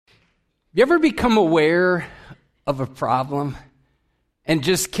You ever become aware of a problem and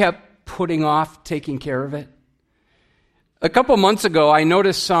just kept putting off taking care of it? A couple months ago, I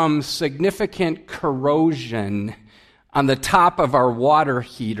noticed some significant corrosion on the top of our water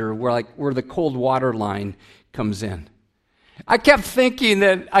heater where the cold water line comes in. I kept thinking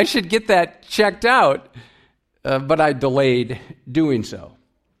that I should get that checked out, but I delayed doing so.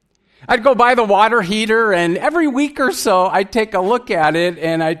 I'd go by the water heater, and every week or so, I'd take a look at it,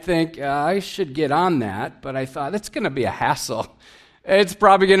 and I'd think, I should get on that, but I thought, it's going to be a hassle. It's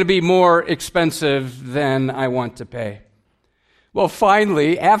probably going to be more expensive than I want to pay. Well,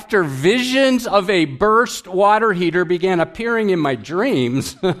 finally, after visions of a burst water heater began appearing in my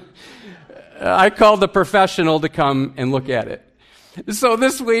dreams, I called a professional to come and look at it. So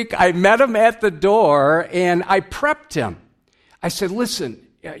this week, I met him at the door, and I prepped him. I said, listen,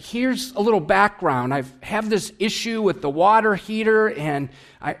 here's a little background. I have this issue with the water heater, and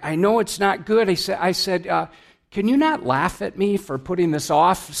I know it's not good. I said, can you not laugh at me for putting this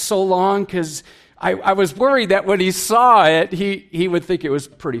off so long? Because I was worried that when he saw it, he would think it was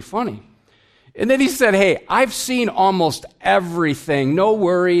pretty funny. And then he said, hey, I've seen almost everything. No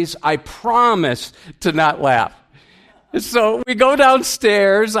worries. I promise to not laugh. So we go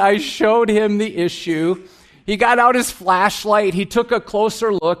downstairs. I showed him the issue. He got out his flashlight. He took a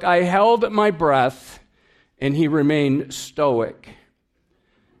closer look. I held my breath, and he remained stoic.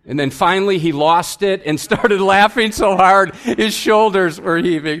 And then finally he lost it and started laughing so hard his shoulders were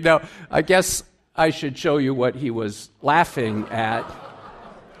heaving. Now, I guess I should show you what he was laughing at.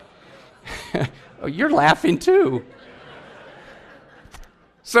 Oh, you're laughing too.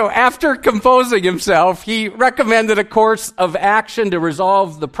 So after composing himself, he recommended a course of action to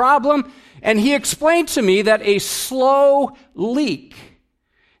resolve the problem, and he explained to me that a slow leak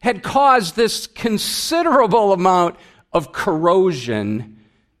had caused this considerable amount of corrosion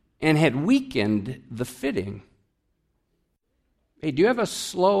and had weakened the fitting. Hey, do you have a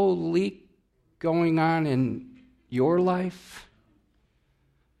slow leak going on in your life?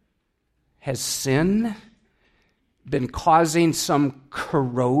 Has sin been causing some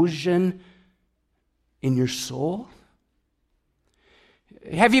corrosion in your soul?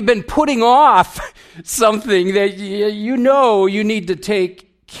 Have you been putting off something that you know you need to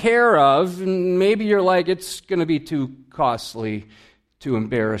take care of, and maybe you're like, it's going to be too costly, too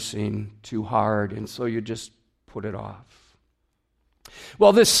embarrassing, too hard, and so you just put it off?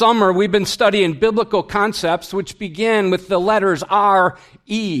 Well, this summer we've been studying biblical concepts which begin with the letters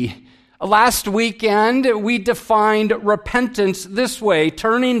R-E. Last weekend we defined repentance this way: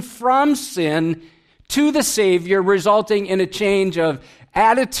 turning from sin to the Savior, resulting in a change of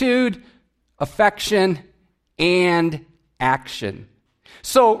attitude, affection, and action.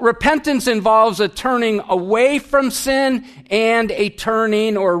 So repentance involves a turning away from sin and a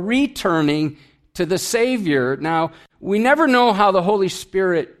turning or returning to the Savior. Now, we never know how the Holy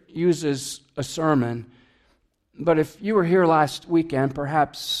Spirit uses a sermon, but if you were here last weekend,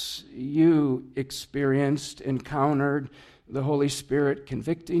 perhaps you encountered the Holy Spirit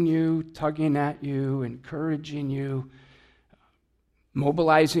convicting you, tugging at you, encouraging you,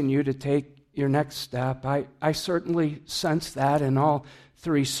 mobilizing you to take your next step. I certainly sensed that in all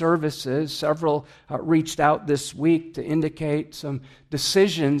three services. Several reached out this week to indicate some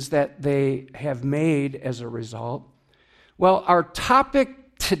decisions that they have made as a result. Well, our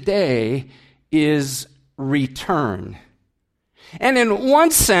topic today is return. And in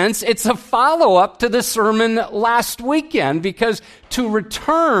one sense, it's a follow-up to the sermon last weekend, because to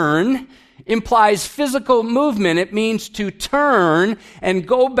return implies physical movement. It means to turn and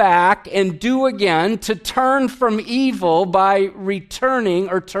go back and do again, to turn from evil by returning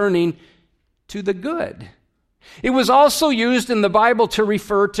or turning to the good. It was also used in the Bible to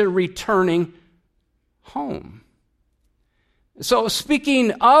refer to returning home. So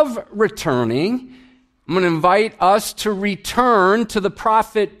speaking of returning, I'm going to invite us to return to the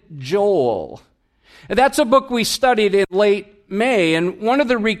prophet Joel. That's a book we studied in late May, and one of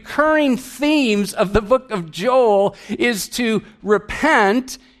the recurring themes of the book of Joel is to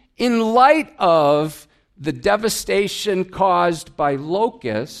repent in light of the devastation caused by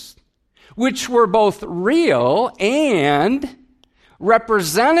locusts, which were both real and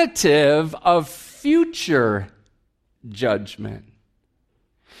representative of future judgment.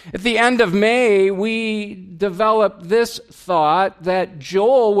 At the end of May, we developed this thought that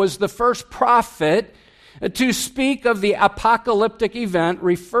Joel was the first prophet to speak of the apocalyptic event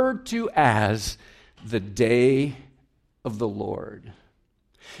referred to as the day of the Lord.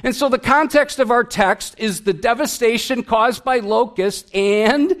 And so the context of our text is the devastation caused by locusts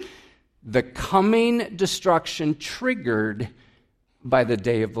and the coming destruction triggered by the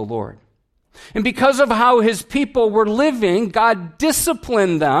day of the Lord. And because of how his people were living, God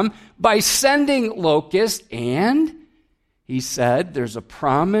disciplined them by sending locusts, and he said there's a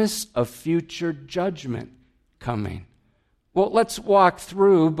promise of future judgment coming. Well, let's walk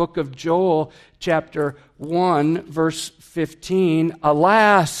through book of Joel, chapter 1, verse 15.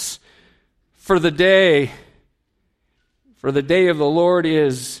 Alas, for the day of the Lord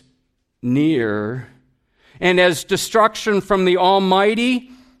is near, and as destruction from the Almighty,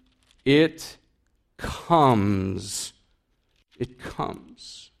 it comes. It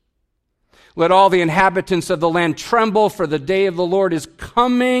comes. Let all the inhabitants of the land tremble, for the day of the Lord is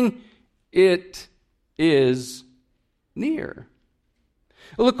coming. It is near.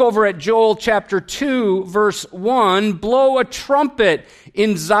 Look over at Joel chapter 2, verse 1. Blow a trumpet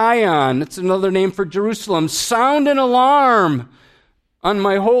in Zion. It's another name for Jerusalem. Sound an alarm on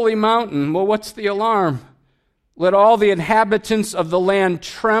my holy mountain. Well, what's the alarm? Let all the inhabitants of the land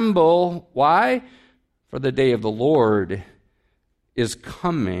tremble. Why? For the day of the Lord is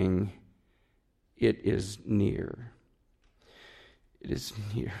coming. It is near. It is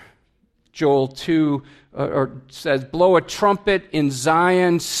near. Joel 2 says, blow a trumpet in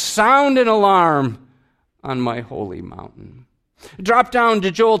Zion, sound an alarm on my holy mountain. Drop down to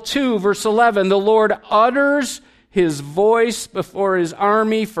Joel 2, verse 11. The Lord utters his voice before his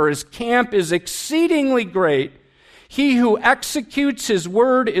army, for his camp is exceedingly great. He who executes his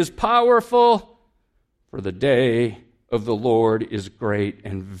word is powerful, for the day of the Lord is great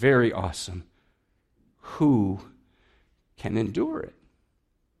and very awesome. Who can endure it?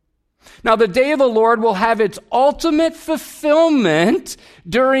 Now, the day of the Lord will have its ultimate fulfillment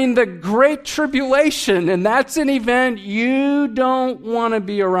during the Great Tribulation, and that's an event you don't want to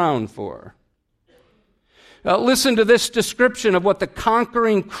be around for. Listen to this description of what the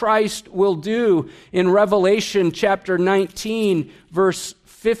conquering Christ will do in Revelation chapter 19, verse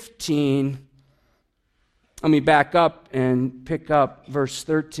 15. Let me back up and pick up verse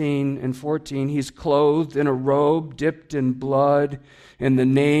 13 and 14. He's clothed in a robe dipped in blood, and the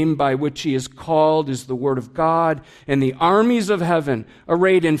name by which he is called is the Word of God. And the armies of heaven,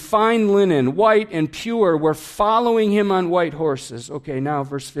 arrayed in fine linen, white and pure, were following him on white horses. Okay, now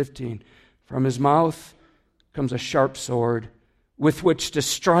verse 15. From his mouth comes a sharp sword with which to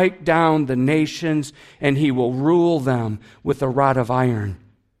strike down the nations, and he will rule them with a rod of iron.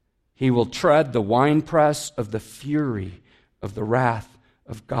 He will tread the winepress of the fury of the wrath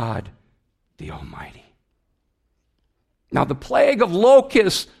of God the Almighty. Now, the plague of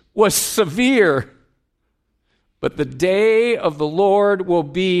locusts was severe, but the day of the Lord will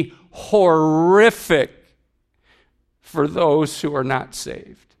be horrific for those who are not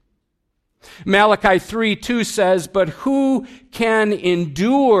saved. Malachi 3:2 says, but who can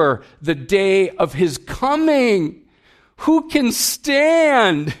endure the day of his coming? Who can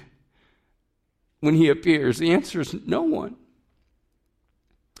stand when he appears? The answer is no one.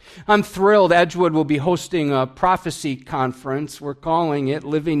 I'm thrilled Edgewood will be hosting a prophecy conference. We're calling it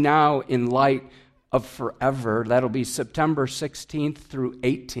Living Now in Light of Forever. That'll be September 16th through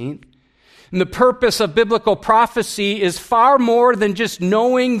 18th. And the purpose of biblical prophecy is far more than just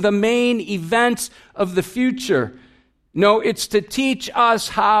knowing the main events of the future. No, it's to teach us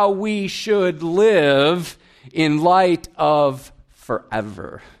how we should live in light of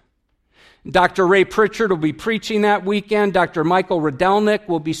forever. Dr. Ray Pritchard will be preaching that weekend. Dr. Michael Radelnick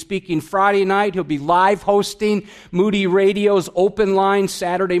will be speaking Friday night. He'll be live hosting Moody Radio's Open Line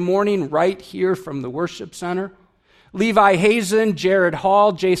Saturday morning right here from the Worship Center. Levi Hazen, Jared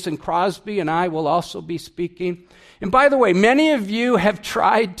Hall, Jason Crosby, and I will also be speaking. And by the way, many of you have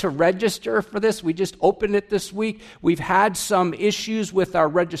tried to register for this. We just opened it this week. We've had some issues with our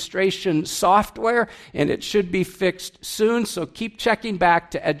registration software, and it should be fixed soon, so keep checking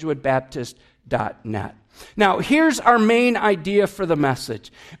back to edgewoodbaptist.net. Now, here's our main idea for the message.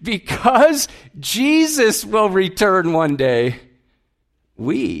 Because Jesus will return one day,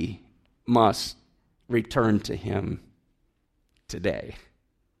 we must return to him today.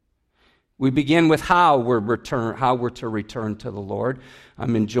 We begin with how we're to return to the Lord.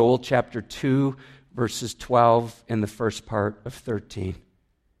 I'm in Joel chapter 2, verses 12 and the first part of 13.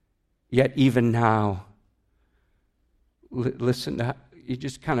 Yet even now, listen to, you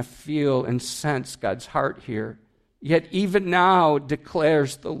just kind of feel and sense God's heart here. Yet even now,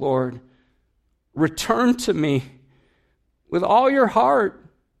 declares the Lord, return to me with all your heart,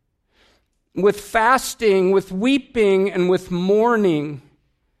 with fasting, with weeping, and with mourning,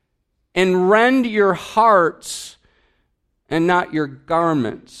 and rend your hearts and not your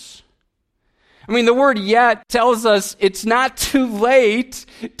garments. I mean, the word yet tells us it's not too late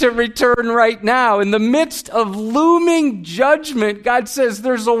to return right now. In the midst of looming judgment, God says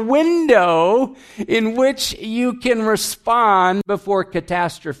there's a window in which you can respond before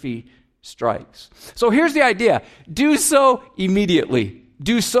catastrophe strikes. So here's the idea. Do so immediately.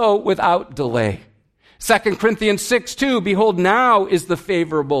 Do so without delay. 2 Corinthians 6:2, behold, now is the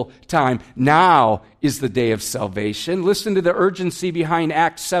favorable time. Now is the day of salvation. Listen to the urgency behind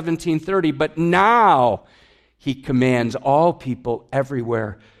Acts 17:30. But now he commands all people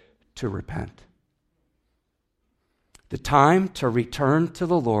everywhere to repent. The time to return to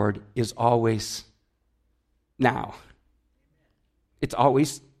the Lord is always now. It's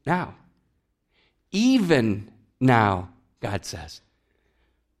always now. Even now, God says.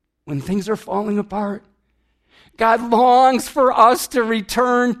 When things are falling apart, God longs for us to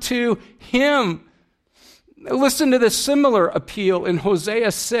return to Him. Listen to this similar appeal in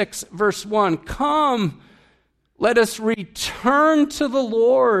Hosea 6, verse 1. Come, let us return to the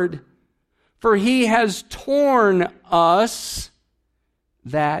Lord, for He has torn us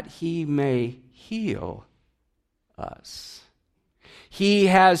that He may heal us. He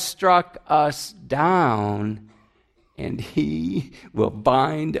has struck us down, and He will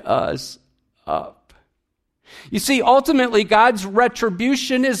bind us up. You see, ultimately, God's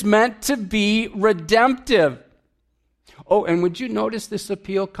retribution is meant to be redemptive. Oh, and would you notice this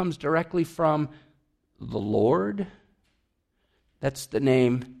appeal comes directly from the Lord? That's the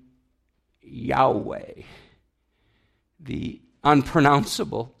name Yahweh, the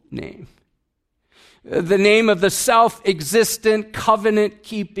unpronounceable name. The name of the self-existent,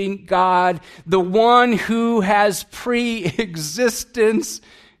 covenant-keeping God, the one who has pre-existence,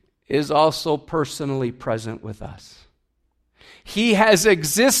 is also personally present with us. He has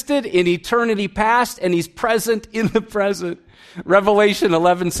existed in eternity past, and He's present in the present. Revelation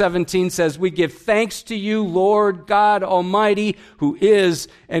 11:17 says, we give thanks to you, Lord God Almighty, who is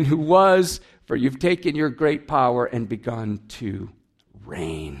and who was, for you've taken your great power and begun to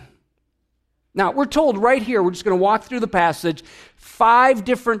reign. Now, we're told right here, we're just going to walk through the passage, 5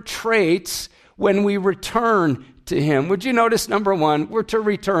 different traits when we return to Him. Would you notice, number 1, we're to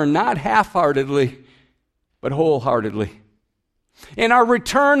return not half-heartedly, but wholeheartedly. And our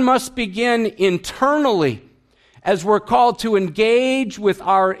return must begin internally, as we're called to engage with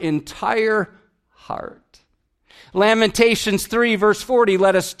our entire heart. Lamentations 3, verse 40,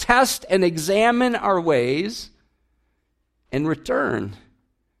 let us test and examine our ways and return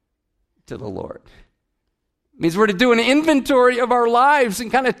to the Lord. It means we're to do an inventory of our lives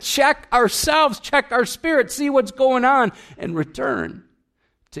and kind of check ourselves, check our spirit, see what's going on, and return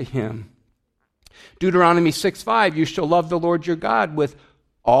to Him. Deuteronomy 6:5, you shall love the Lord your God with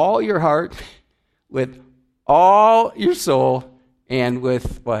all your heart, with all your soul, and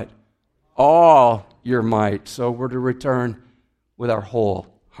with what? All your might. So we're to return with our whole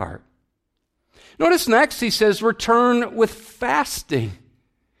heart. Notice next he says, return with fasting.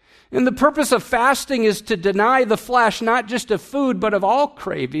 And the purpose of fasting is to deny the flesh, not just of food, but of all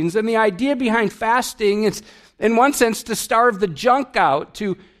cravings. And the idea behind fasting is, in one sense, to starve the junk out,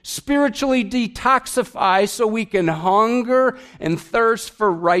 to spiritually detoxify so we can hunger and thirst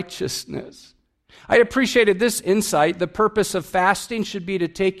for righteousness. I appreciated this insight. The purpose of fasting should be to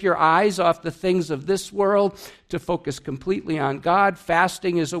take your eyes off the things of this world, to focus completely on God.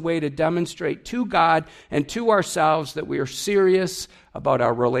 Fasting is a way to demonstrate to God and to ourselves that we are serious about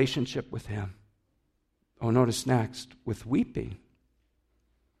our relationship with Him. Oh, notice next, with weeping.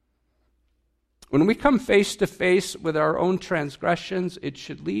 When we come face to face with our own transgressions, it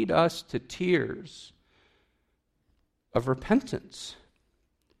should lead us to tears of repentance.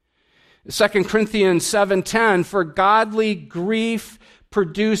 2 Corinthians 7:10, for godly grief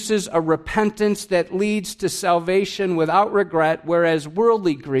produces a repentance that leads to salvation without regret, whereas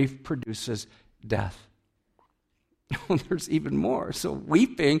worldly grief produces death. There's even more. So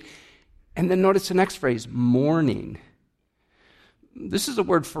weeping, and then notice the next phrase, mourning. This is a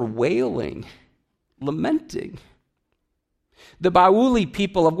word for wailing, lamenting. The Bauli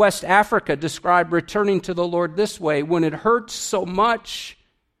people of West Africa describe returning to the Lord this way: when it hurts so much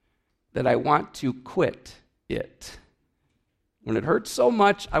that I want to quit it. When it hurts so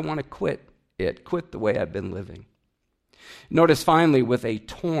much, I want to quit it, quit the way I've been living. Notice finally, with a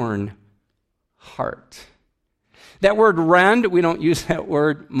torn heart. That word rend, we don't use that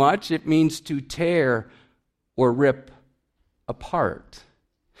word much. It means to tear or rip apart.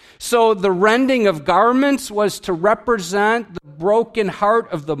 So the rending of garments was to represent the broken heart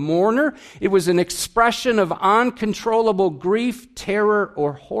of the mourner. It was an expression of uncontrollable grief, terror,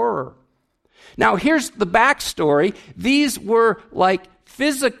 or horror. Now, here's the backstory. These were like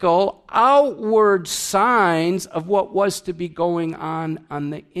physical, outward signs of what was to be going on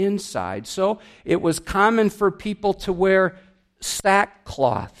the inside. So it was common for people to wear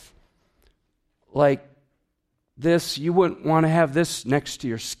sackcloth. Like this, you wouldn't want to have this next to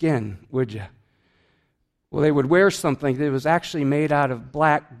your skin, would you? Well, they would wear something that was actually made out of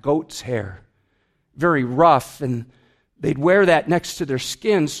black goat's hair, very rough, and they'd wear that next to their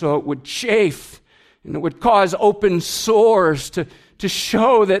skin so it would chafe, and it would cause open sores to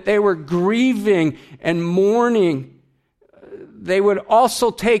show that they were grieving and mourning. They would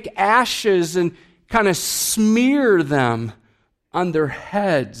also take ashes and kind of smear them on their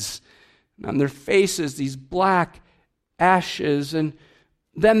heads, on their faces, these black ashes, and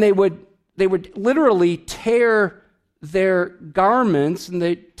then they would literally tear their garments, and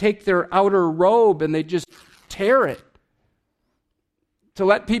they'd take their outer robe and they'd just tear it to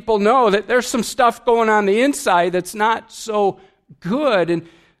let people know that there's some stuff going on the inside that's not so good. And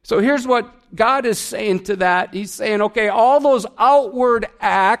so here's what God is saying to that. He's saying, okay, all those outward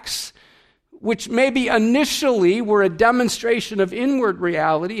acts, which maybe initially were a demonstration of inward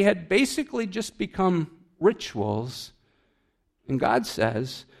reality, had basically just become rituals. And God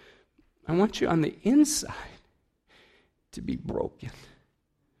says, I want you on the inside to be broken.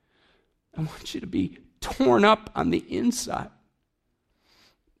 I want you to be torn up on the inside.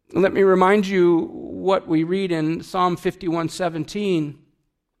 Let me remind you what we read in Psalm 51:17.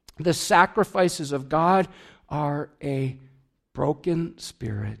 The sacrifices of God are a broken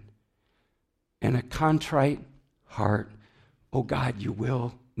spirit and a contrite heart. Oh God, you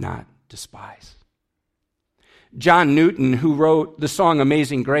will not despise. John Newton, who wrote the song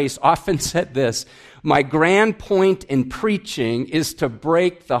Amazing Grace, often said this: my grand point in preaching is to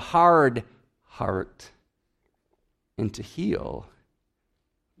break the hard heart and to heal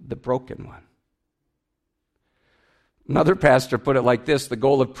the broken one. Another pastor put it like this: the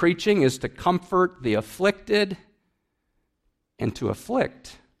goal of preaching is to comfort the afflicted and to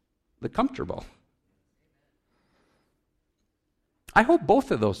afflict the comfortable. I hope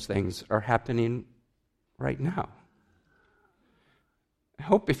both of those things are happening right now. I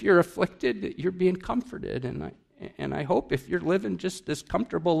hope if you're afflicted that you're being comforted, and I hope if you're living just this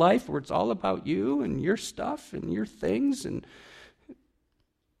comfortable life where it's all about you and your stuff and your things, and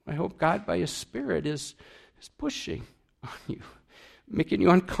I hope God by His Spirit is pushing on you, making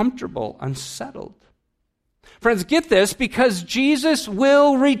you uncomfortable, unsettled. Friends, get this: because Jesus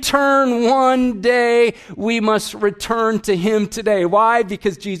will return one day, we must return to Him today. Why?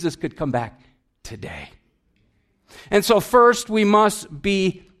 Because Jesus could come back today. And so first, we must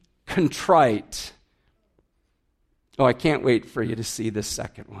be contrite. Oh, I can't wait for you to see the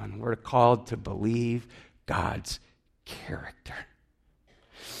second one. We're called to believe God's character.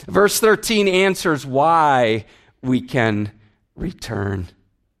 Verse 13 answers why we can return.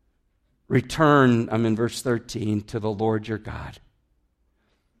 Return, I'm in verse 13, to the Lord your God.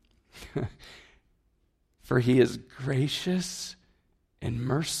 For He is gracious and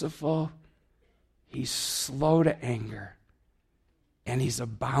merciful. He's slow to anger, and He's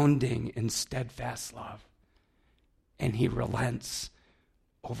abounding in steadfast love, and He relents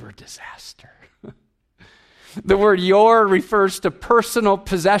over disaster. The word your refers to personal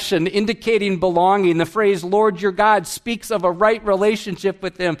possession, indicating belonging. The phrase Lord your God speaks of a right relationship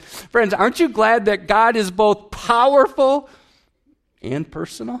with Him. Friends, aren't you glad that God is both powerful and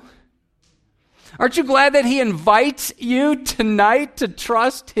personal? Aren't you glad that He invites you tonight to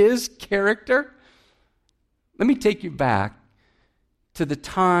trust His character? Let me take you back to the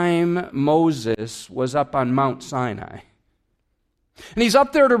time Moses was up on Mount Sinai. And he's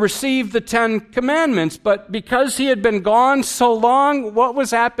up there to receive the 10 Commandments, but because he had been gone so long, what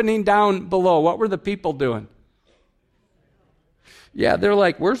was happening down below? What were the people doing? Yeah, they're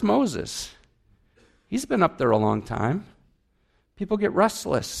like, where's Moses? He's been up there a long time. People get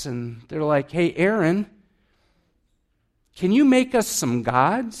restless, and they're like, hey, Aaron, can you make us some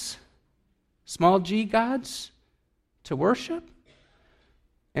gods? Small g gods to worship?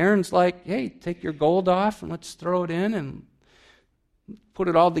 Aaron's like, hey, take your gold off and let's throw it in and put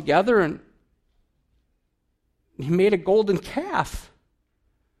it all together, and he made a golden calf.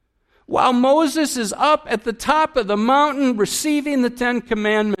 While Moses is up at the top of the mountain receiving the 10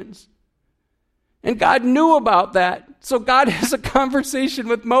 Commandments. And God knew about that. So God has a conversation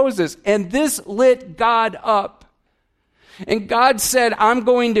with Moses, and this lit God up. And God said, I'm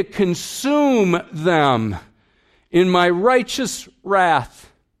going to consume them in my righteous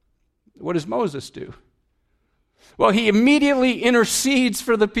wrath. What does Moses do? Well, he immediately intercedes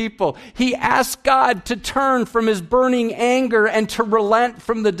for the people. He asks God to turn from his burning anger and to relent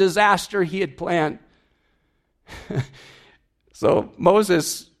from the disaster he had planned. So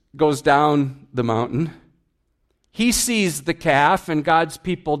Moses goes down the mountain. He sees the calf and God's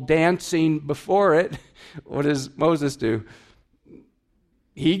people dancing before it. What does Moses do?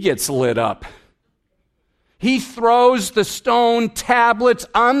 He gets lit up. He throws the stone tablets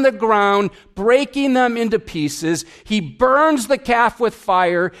on the ground, breaking them into pieces. He burns the calf with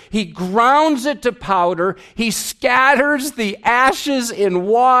fire. He grounds it to powder. He scatters the ashes in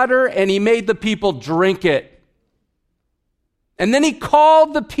water, and he made the people drink it. And then he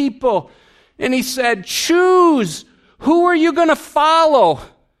called the people, and he said, choose. Who are you going to follow?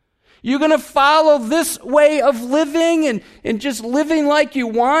 You're going to follow this way of living and just living like you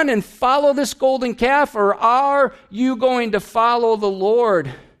want and follow this golden calf, or are you going to follow the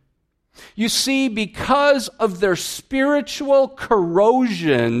Lord? You see, because of their spiritual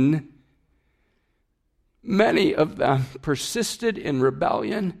corrosion, many of them persisted in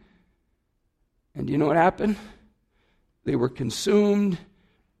rebellion. And you know what happened? They were consumed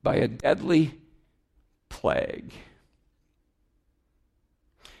by a deadly plague.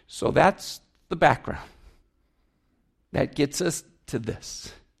 So that's the background. That gets us to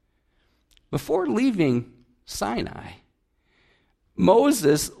this. Before leaving Sinai,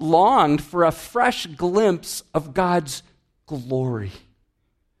 Moses longed for a fresh glimpse of God's glory.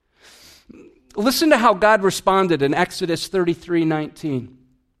 Listen to how God responded in Exodus 33:19.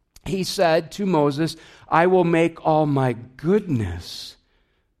 He said to Moses, I will make all my goodness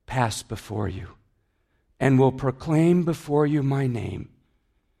pass before you, and will proclaim before you my name,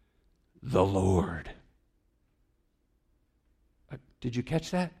 the Lord. Did you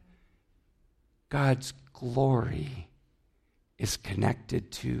catch that? God's glory is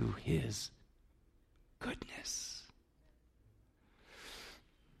connected to his goodness.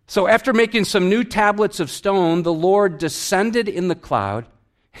 So after making some new tablets of stone, the Lord descended in the cloud,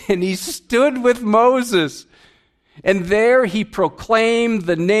 and he stood with Moses. And there he proclaimed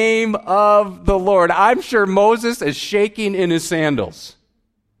the name of the Lord. I'm sure Moses is shaking in his sandals.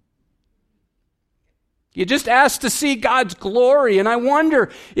 You just asked to see God's glory, and I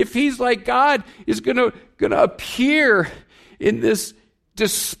wonder if he's like God is going to appear in this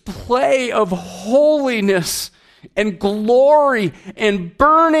display of holiness and glory and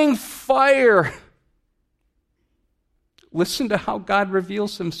burning fire. Listen to how God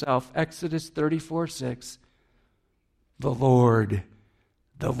reveals himself. Exodus 34:6. The Lord,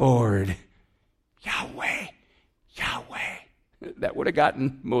 Yahweh, Yahweh. That would have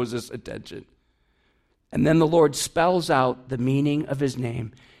gotten Moses' attention. And then the Lord spells out the meaning of his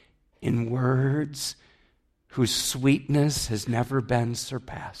name in words whose sweetness has never been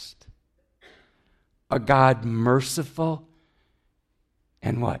surpassed. A God merciful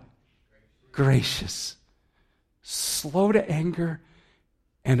and what? Gracious. Slow to anger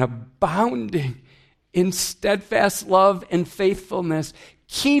and abounding in steadfast love and faithfulness,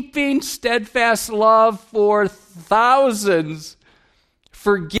 keeping steadfast love for thousands,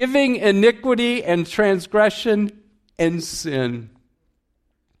 forgiving iniquity and transgression and sin.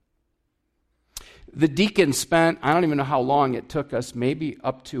 The deacon spent, I don't even know how long it took us, maybe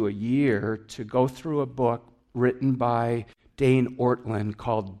up to a year, to go through a book written by Dane Ortlund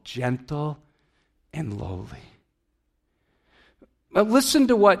called Gentle and Lowly. But listen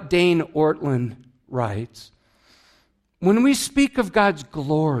to what Dane Ortlund writes. When we speak of God's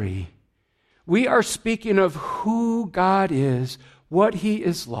glory, we are speaking of who God is, what he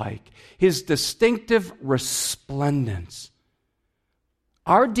is like, his distinctive resplendence.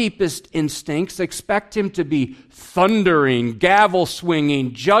 Our deepest instincts expect him to be thundering, gavel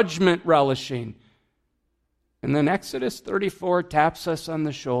swinging, judgment relishing. And then Exodus 34 taps us on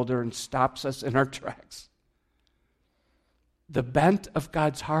the shoulder and stops us in our tracks. The bent of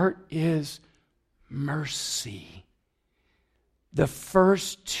God's heart is mercy. The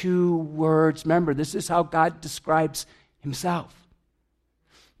first two words, remember, this is how God describes himself.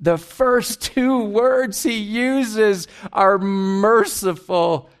 The first two words he uses are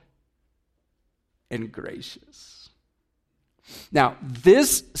merciful and gracious. Now,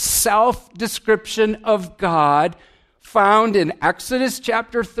 this self-description of God found in Exodus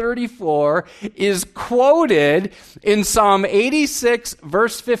chapter 34 is quoted in Psalm 86,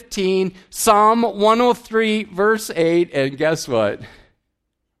 verse 15, Psalm 103, verse 8, and guess what?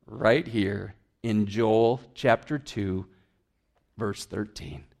 Right here in Joel chapter 2, verse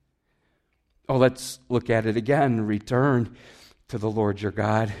 13. Oh, let's look at it again. Return to the Lord your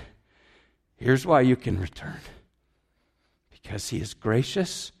God. Here's why you can return. Because he is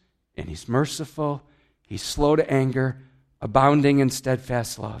gracious and he's merciful. He's slow to anger, abounding in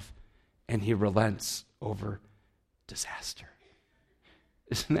steadfast love, and he relents over disaster.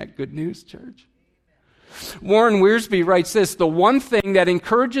 Isn't that good news, church? Warren Wiersbe writes this: the one thing that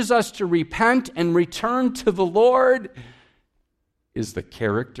encourages us to repent and return to the Lord is the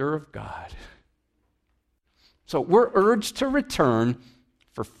character of God. So we're urged to return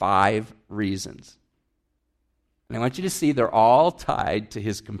for 5 reasons. And I want you to see they're all tied to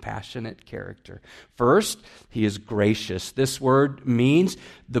his compassionate character. First, he is gracious. This word means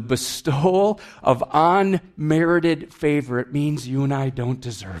the bestowal of unmerited favor. It means you and I don't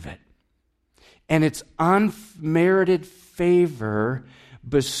deserve it. And it's unmerited favor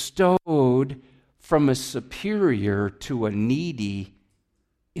bestowed from a superior to a needy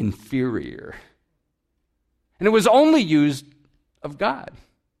inferior. And it was only used of God.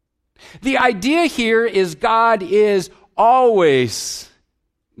 The idea here is God is always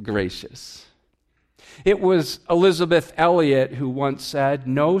gracious. It was Elizabeth Elliot who once said,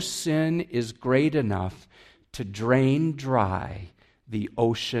 "No sin is great enough to drain dry the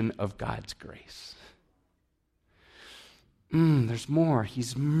ocean of God's grace." There's more.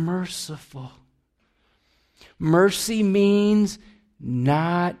 He's merciful. Mercy means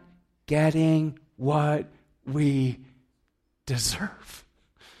not getting what we deserve.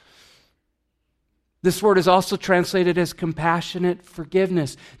 This word is also translated as compassionate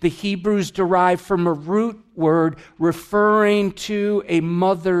forgiveness. The Hebrews derive from a root word referring to a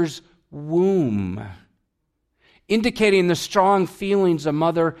mother's womb, indicating the strong feelings a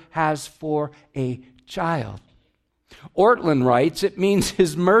mother has for a child. Ortlund writes, it means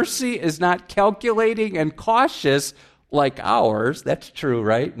his mercy is not calculating and cautious like ours. That's true,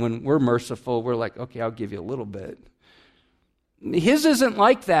 right? When we're merciful, we're like, okay, I'll give you a little bit. His isn't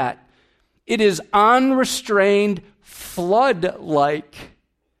like that. It is unrestrained, flood-like,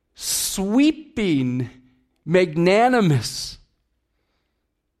 sweeping, magnanimous.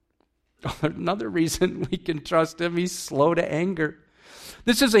 Another reason we can trust him, he's slow to anger.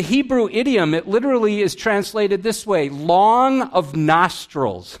 This is a Hebrew idiom. It literally is translated this way: long of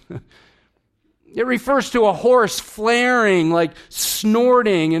nostrils. It refers to a horse flaring, like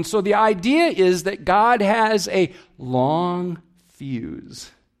snorting. And so the idea is that God has a long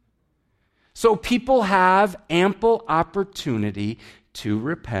fuse. So people have ample opportunity to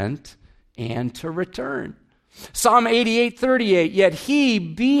repent and to return. Psalm 88:38, yet he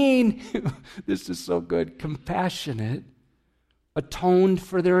being, this is so good, compassionate, atoned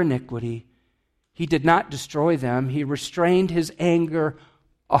for their iniquity. He did not destroy them. He restrained his anger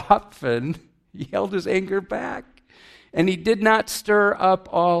often. He held his anger back. And he did not stir up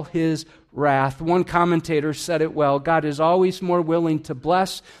all his wrath. One commentator said it well: God is always more willing to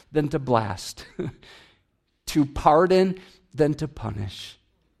bless than to blast, to pardon than to punish,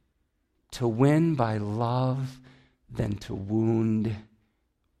 to win by love than to wound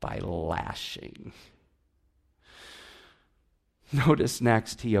by lashing. Notice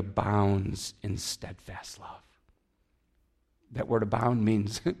next, he abounds in steadfast love. That word abound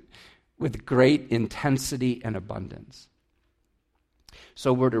means with great intensity and abundance.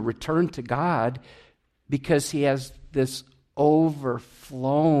 So we're to return to God because he has this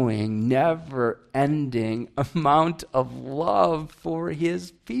overflowing, never-ending amount of love for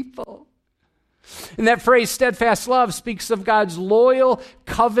his people. And that phrase, steadfast love, speaks of God's loyal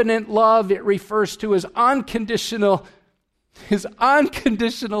covenant love. It refers to his unconditional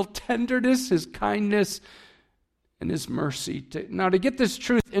tenderness, his kindness, and his mercy. Now, to get this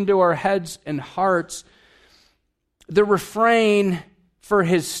truth into our heads and hearts, the refrain for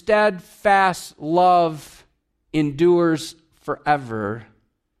his steadfast love endures forever.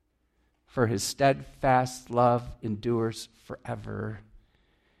 For his steadfast love endures forever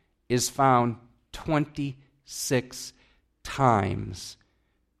is found 26 times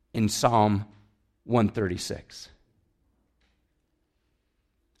in Psalm 136.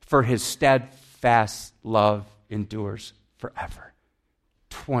 For his steadfast love endures forever.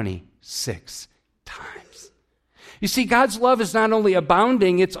 26 times. You see, God's love is not only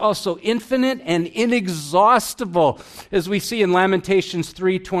abounding, it's also infinite and inexhaustible. As we see in Lamentations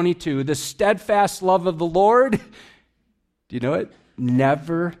 3:22, the steadfast love of the Lord, do you know it?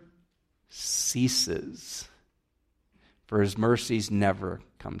 Never ceases. For his mercies never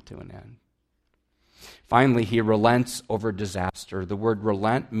come to an end. Finally, he relents over disaster. The word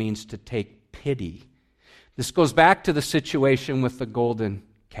relent means to take pity. This goes back to the situation with the golden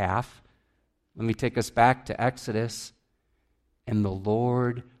calf. Let me take us back to Exodus. And the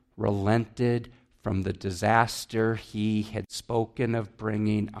Lord relented from the disaster he had spoken of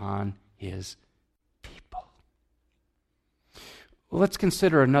bringing on his people. Let's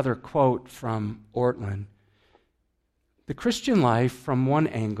consider another quote from Ortlund. The Christian life, from one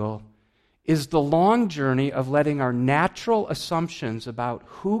angle, is the long journey of letting our natural assumptions about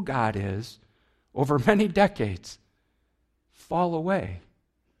who God is over many decades fall away,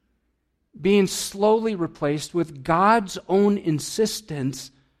 being slowly replaced with God's own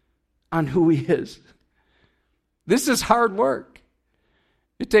insistence on who He is. This is hard work.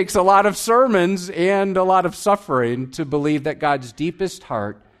 It takes a lot of sermons and a lot of suffering to believe that God's deepest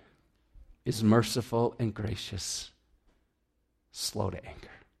heart is merciful and gracious, slow to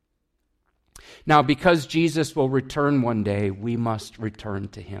anger. Now, because Jesus will return one day, we must return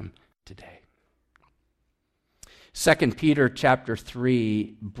to Him today. 2 Peter chapter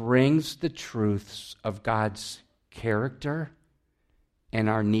 3 brings the truths of God's character and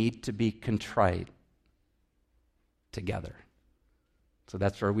our need to be contrite together. So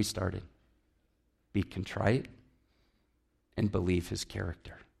that's where we started. Be contrite and believe His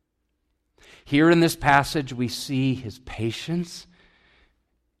character. Here in this passage, we see His patience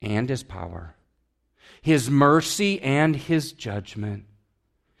and His power, His mercy and His judgment.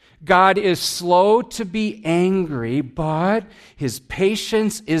 God is slow to be angry, but His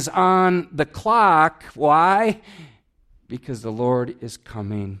patience is on the clock. Why? Because the Lord is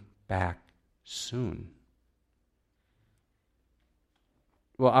coming back soon.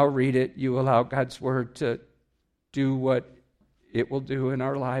 Well, I'll read it. You allow God's Word to do what it will do in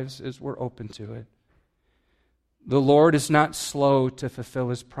our lives as we're open to it. The Lord is not slow to fulfill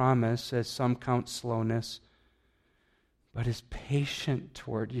His promise, as some count slowness, but is patient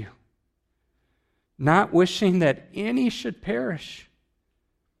toward you, not wishing that any should perish,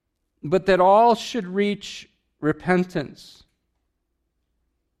 but that all should reach repentance.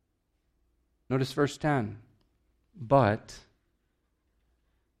 Notice verse 10. But,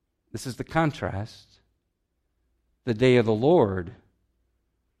 this is the contrast, the day of the Lord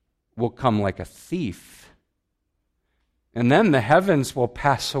will come like a thief. And then the heavens will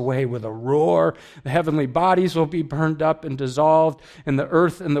pass away with a roar. The heavenly bodies will be burned up and dissolved, and the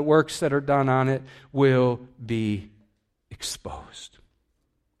earth and the works that are done on it will be exposed.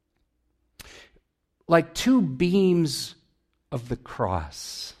 Like two beams of the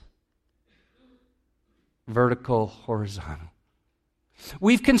cross, vertical, horizontal.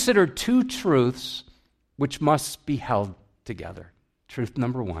 We've considered two truths which must be held together. Truth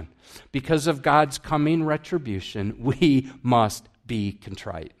number one, because of God's coming retribution, we must be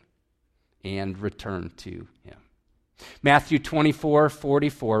contrite and return to Him. Matthew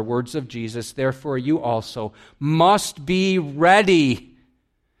 24:44, words of Jesus, therefore you also must be ready,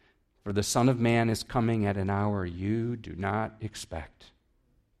 for the Son of Man is coming at an hour you do not expect.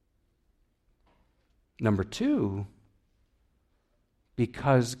 Number two,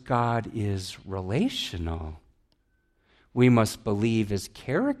 because God is relational, we must believe His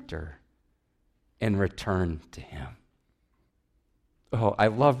character and return to Him. Oh, I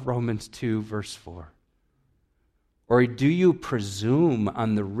love Romans 2, verse 4. Or do you presume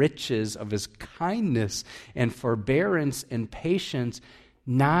on the riches of His kindness and forbearance and patience,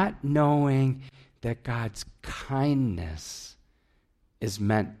 not knowing that God's kindness is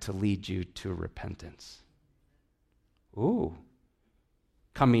meant to lead you to repentance? Ooh,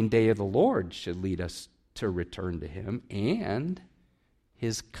 coming day of the Lord should lead us to return to Him, and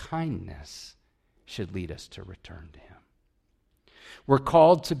His kindness should lead us to return to Him. We're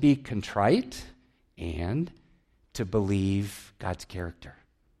called to be contrite and to believe God's character.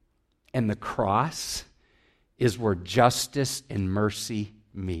 And the cross is where justice and mercy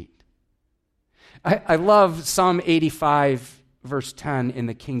meet. I love Psalm 85, verse 10 in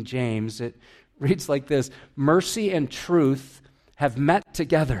the King James. It reads like this: mercy and truth have met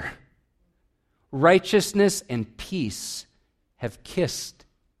together. Righteousness and peace have kissed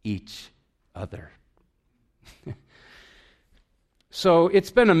each other. So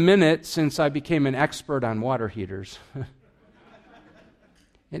it's been a minute since I became an expert on water heaters.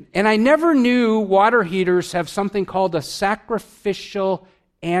 And I never knew water heaters have something called a sacrificial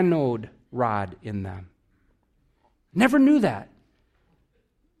anode rod in them. Never knew that.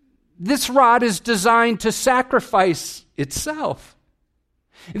 This rod is designed to sacrifice itself.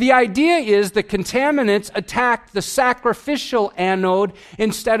 The idea is the contaminants attack the sacrificial anode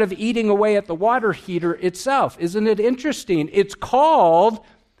instead of eating away at the water heater itself. Isn't it interesting? It's called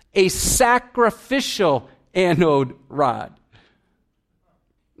a sacrificial anode rod.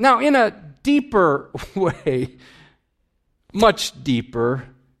 Now, in a deeper way, much deeper,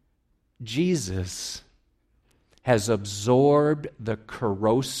 Jesus has absorbed the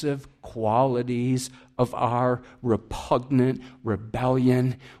corrosive qualities of our repugnant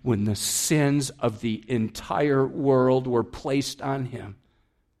rebellion when the sins of the entire world were placed on him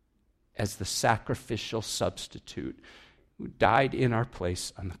as the sacrificial substitute who died in our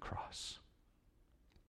place on the cross.